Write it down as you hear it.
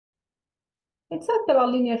We talked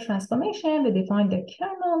about linear transformation. We defined the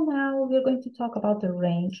kernel. Now we're going to talk about the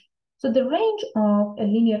range. So the range of a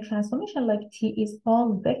linear transformation like T is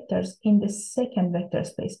all vectors in the second vector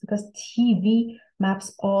space because TV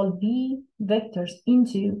maps all V vectors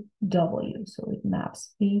into W. So it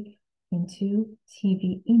maps V into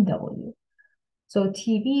TV in W. So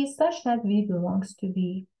TV is such that V belongs to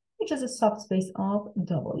V, which is a subspace of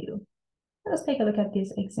W. Let's take a look at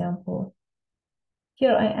this example.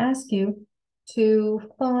 Here I ask you to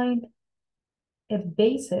find a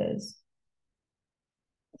basis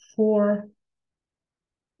for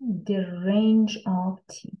the range of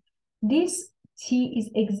T. This T is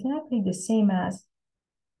exactly the same as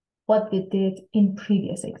what we did in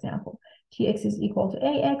previous example. Tx is equal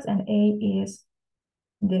to Ax, and A is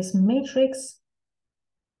this matrix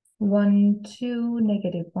 1, 2,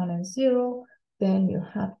 negative 1, and 0. Then you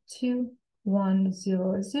have 2, 1,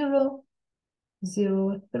 0, 0,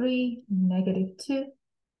 0, 3, negative 2,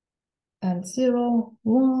 and 0,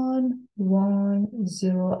 1, 1,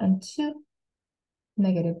 0, and 2,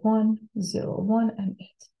 negative 1, 0, 1, and 8.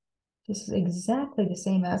 This is exactly the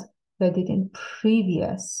same as we did in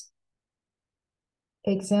previous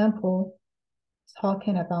example,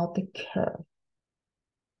 talking about the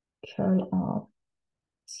curl of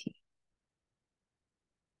T.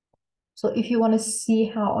 So if you want to see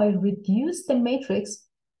how I reduce the matrix,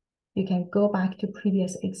 you can go back to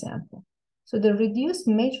previous example. So the reduced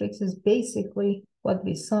matrix is basically what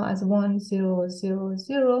we saw as 1, 0, 0,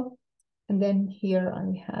 0. And then here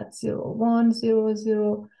I had 0, 1, 0,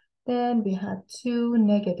 0. Then we had 2,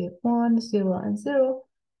 negative 1, 0, and 0,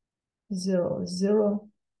 0, 0,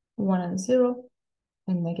 1, and 0,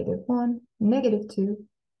 and negative 1, negative 2,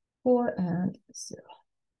 4, and 0.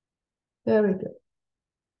 Very good.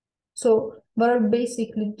 So what we're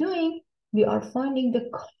basically doing, we are finding the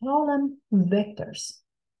column vectors.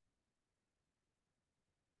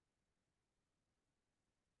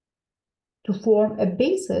 To form a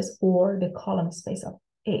basis for the column space of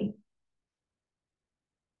A.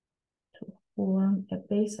 To form a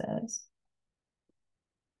basis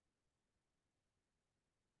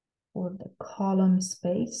for the column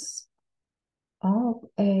space of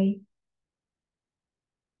A.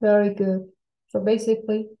 Very good. So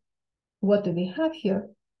basically, what do we have here?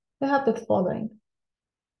 We have the following.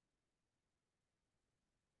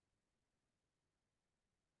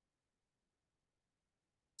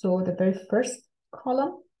 So the very first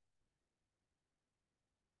column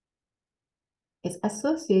is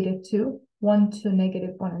associated to 1, 2,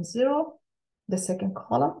 negative 1, and 0. The second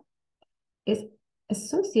column is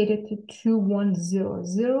associated to 2, 1, 0,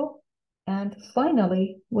 0. And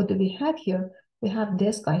finally, what do we have here? We have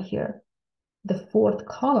this guy here, the fourth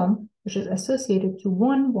column, which is associated to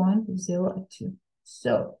 1, 1, 0, and 2.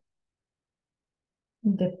 So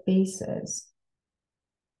the basis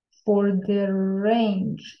for the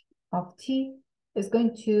range of T is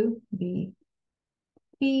going to be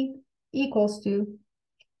B equals to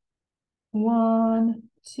 1,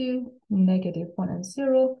 2, negative 1, and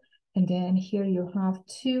 0. And then here you have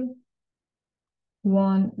 2,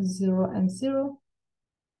 1, 0, and 0.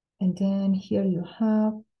 And then here you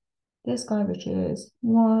have this guy, which is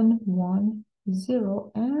 1, 1,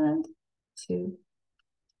 0, and 2.